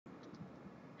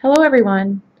Hello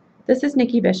everyone, this is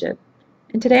Nikki Bishop,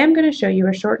 and today I'm going to show you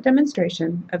a short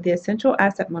demonstration of the essential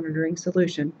asset monitoring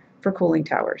solution for cooling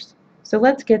towers. So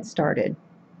let's get started.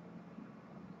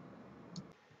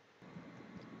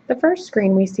 The first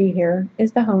screen we see here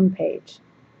is the home page.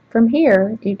 From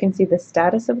here, you can see the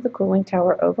status of the cooling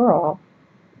tower overall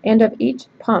and of each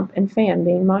pump and fan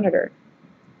being monitored.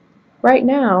 Right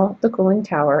now, the cooling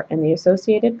tower and the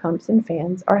associated pumps and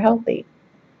fans are healthy,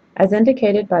 as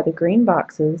indicated by the green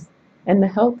boxes and the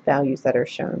health values that are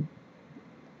shown.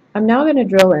 I'm now going to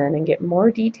drill in and get more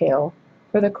detail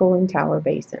for the cooling tower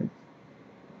basin.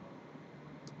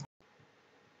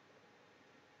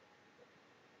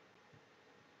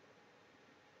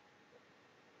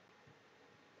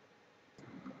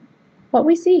 What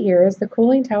we see here is the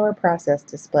cooling tower process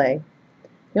display.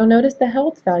 You'll notice the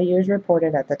health value is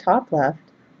reported at the top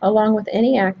left, along with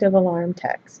any active alarm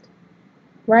text.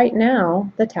 Right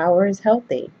now, the tower is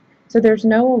healthy, so there's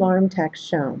no alarm text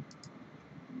shown.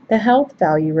 The health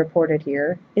value reported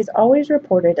here is always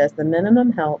reported as the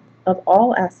minimum health of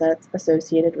all assets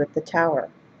associated with the tower.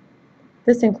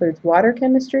 This includes water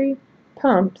chemistry,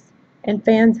 pumps, and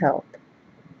fans health.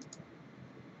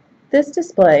 This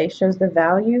display shows the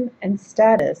value and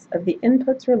status of the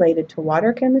inputs related to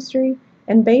water chemistry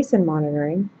and basin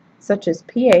monitoring, such as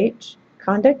pH,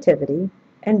 conductivity,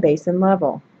 and basin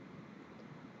level.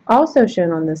 Also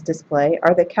shown on this display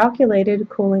are the calculated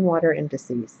cooling water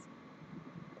indices.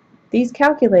 These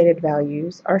calculated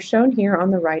values are shown here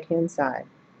on the right-hand side.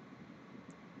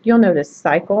 You'll notice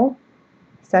cycle,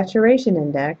 saturation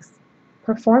index,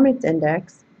 performance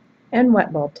index, and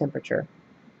wet bulb temperature.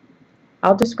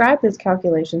 I'll describe those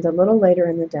calculations a little later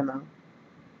in the demo.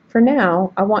 For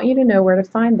now, I want you to know where to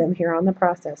find them here on the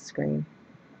process screen.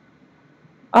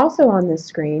 Also on this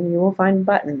screen, you will find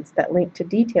buttons that link to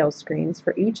detail screens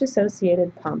for each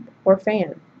associated pump or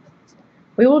fan.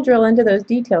 We will drill into those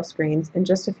detail screens in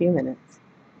just a few minutes.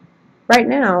 Right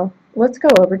now, let's go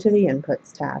over to the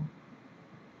Inputs tab.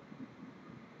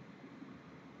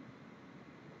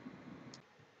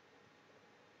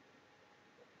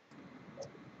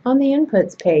 On the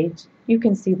Inputs page, you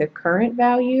can see the current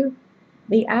value,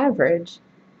 the average,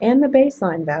 and the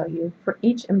baseline value for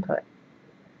each input.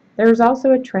 There is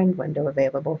also a trend window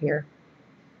available here.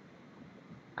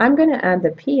 I'm going to add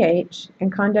the pH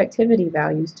and conductivity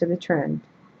values to the trend.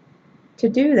 To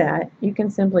do that, you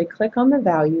can simply click on the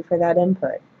value for that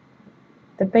input.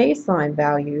 The baseline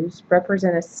values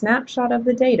represent a snapshot of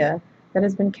the data that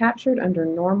has been captured under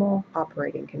normal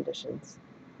operating conditions.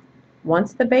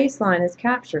 Once the baseline is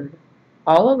captured,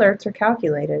 all alerts are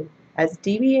calculated as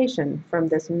deviation from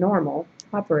this normal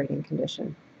operating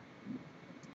condition.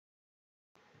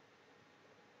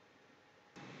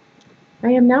 I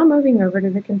am now moving over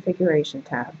to the Configuration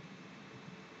tab.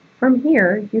 From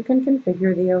here, you can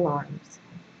configure the alarms.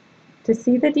 To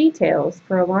see the details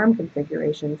for alarm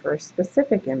configuration for a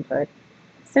specific input,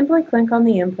 simply click on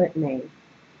the input name.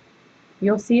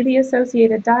 You'll see the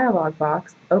associated dialog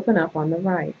box open up on the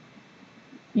right.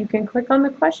 You can click on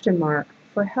the question mark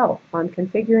for help on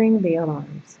configuring the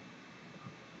alarms.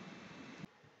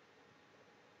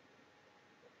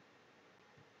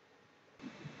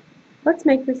 Let's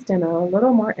make this demo a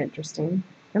little more interesting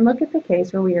and look at the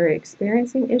case where we are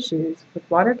experiencing issues with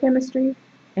water chemistry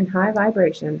and high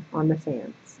vibration on the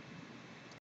fans.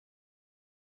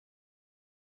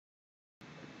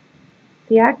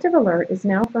 The active alert is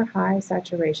now for high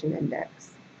saturation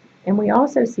index, and we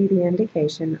also see the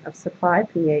indication of supply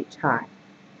pH high.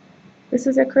 This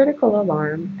is a critical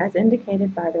alarm as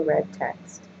indicated by the red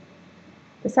text.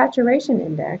 The saturation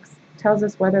index tells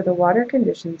us whether the water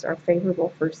conditions are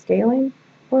favorable for scaling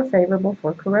or favorable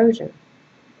for corrosion.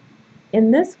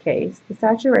 In this case, the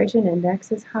saturation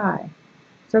index is high,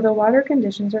 so the water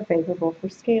conditions are favorable for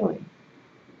scaling.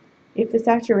 If the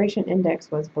saturation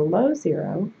index was below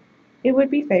 0, it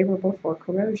would be favorable for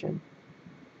corrosion.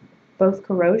 Both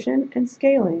corrosion and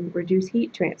scaling reduce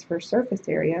heat transfer surface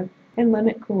area and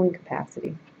limit cooling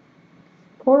capacity.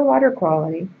 Poor water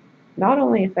quality not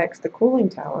only affects the cooling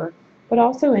tower, but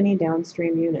also any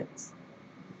downstream units.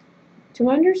 To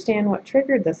understand what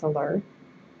triggered this alert,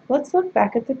 let's look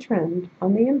back at the trend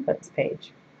on the Inputs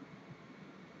page.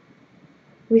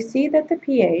 We see that the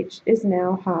pH is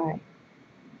now high.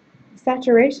 The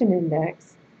saturation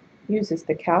index uses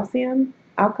the calcium,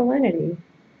 alkalinity,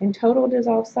 and total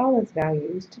dissolved solids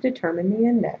values to determine the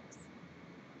index.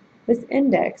 This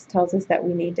index tells us that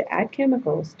we need to add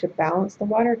chemicals to balance the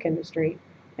water chemistry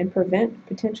and prevent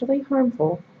potentially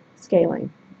harmful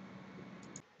scaling.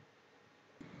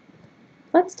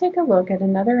 Let's take a look at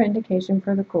another indication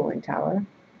for the cooling tower,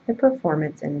 the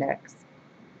performance index.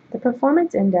 The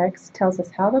performance index tells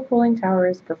us how the cooling tower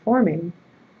is performing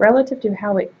relative to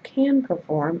how it can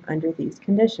perform under these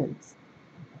conditions.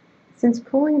 Since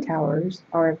cooling towers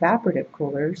are evaporative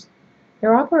coolers,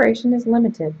 their operation is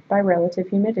limited by relative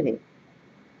humidity.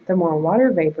 The more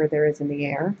water vapor there is in the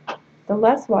air, the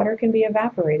less water can be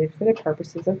evaporated for the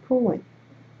purposes of cooling.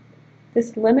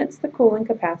 This limits the cooling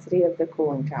capacity of the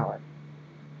cooling tower.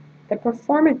 The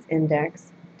performance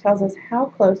index tells us how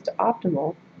close to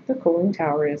optimal the cooling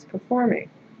tower is performing.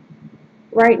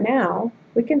 Right now,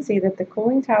 we can see that the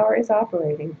cooling tower is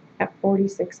operating at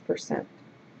 46%.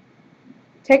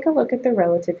 Take a look at the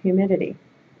relative humidity.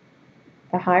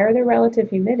 The higher the relative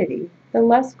humidity, the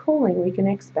less cooling we can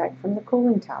expect from the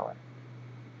cooling tower.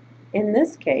 In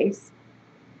this case,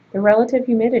 the relative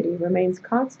humidity remains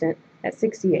constant at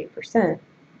 68%,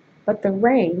 but the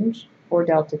range, or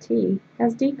delta T,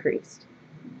 has decreased.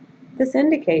 This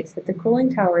indicates that the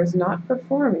cooling tower is not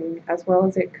performing as well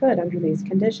as it could under these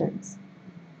conditions.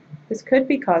 This could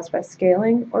be caused by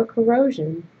scaling or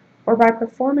corrosion, or by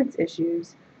performance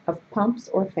issues of pumps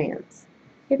or fans.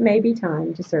 It may be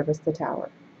time to service the tower.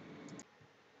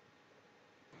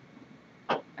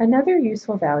 Another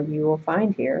useful value you will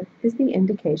find here is the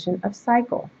indication of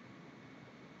cycle.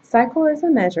 Cycle is a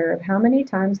measure of how many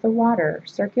times the water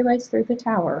circulates through the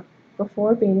tower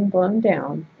before being blown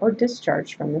down or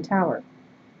discharged from the tower.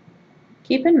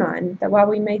 Keep in mind that while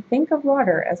we may think of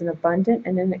water as an abundant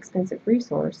and inexpensive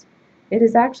resource, it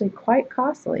is actually quite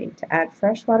costly to add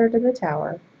fresh water to the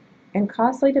tower and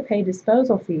costly to pay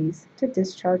disposal fees to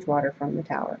discharge water from the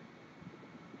tower.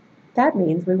 That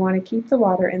means we want to keep the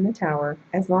water in the tower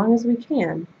as long as we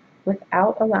can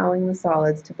without allowing the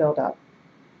solids to build up.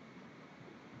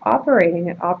 Operating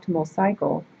at optimal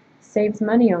cycle saves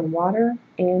money on water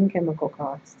and chemical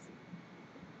costs.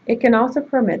 It can also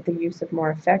permit the use of more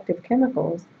effective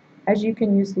chemicals, as you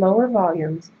can use lower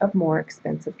volumes of more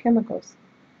expensive chemicals.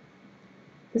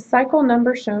 The cycle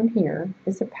number shown here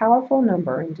is a powerful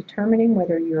number in determining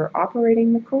whether you are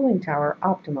operating the cooling tower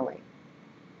optimally.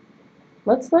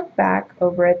 Let's look back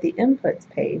over at the inputs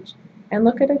page and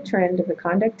look at a trend of the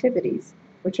conductivities,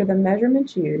 which are the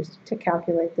measurements used to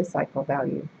calculate the cycle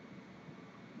value.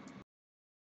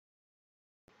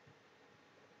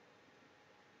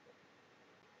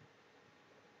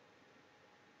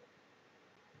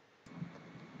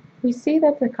 We see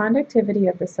that the conductivity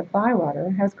of the supply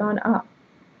water has gone up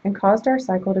and caused our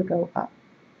cycle to go up.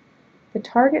 The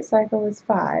target cycle is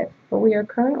 5, but we are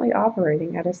currently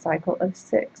operating at a cycle of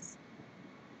 6.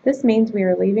 This means we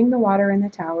are leaving the water in the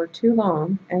tower too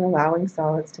long and allowing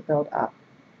solids to build up.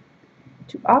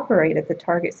 To operate at the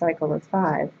target cycle of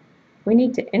 5, we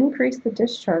need to increase the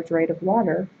discharge rate of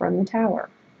water from the tower.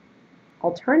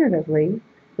 Alternatively,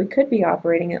 we could be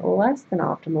operating at less than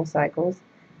optimal cycles,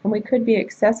 and we could be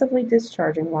excessively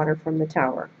discharging water from the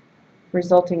tower,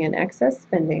 resulting in excess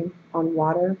spending on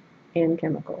water and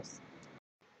chemicals.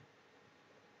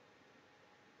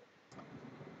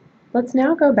 Let's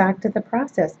now go back to the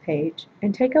process page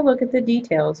and take a look at the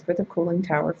details for the cooling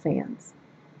tower fans.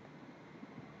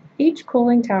 Each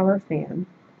cooling tower fan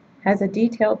has a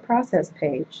detailed process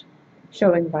page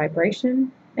showing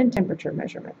vibration and temperature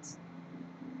measurements.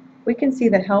 We can see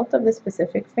the health of the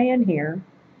specific fan here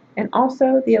and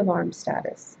also the alarm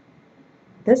status.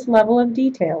 This level of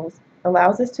details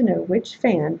allows us to know which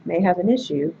fan may have an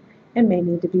issue and may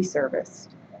need to be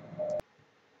serviced.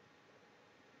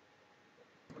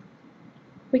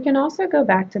 We can also go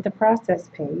back to the process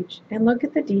page and look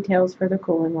at the details for the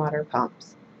cooling water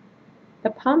pumps. The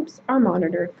pumps are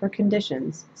monitored for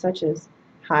conditions such as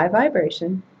high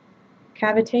vibration,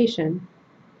 cavitation,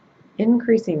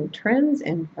 increasing trends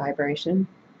in vibration,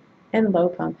 and low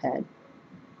pump head.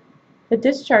 The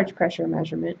discharge pressure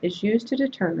measurement is used to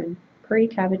determine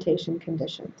pre-cavitation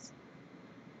conditions.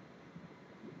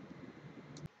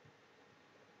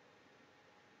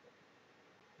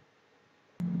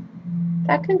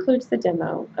 That concludes the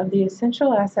demo of the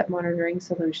Essential Asset Monitoring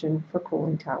solution for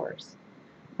cooling towers.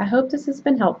 I hope this has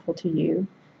been helpful to you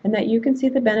and that you can see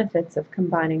the benefits of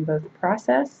combining both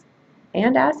process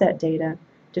and asset data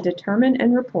to determine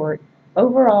and report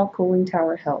overall cooling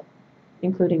tower health,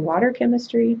 including water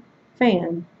chemistry,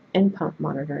 fan, and pump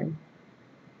monitoring.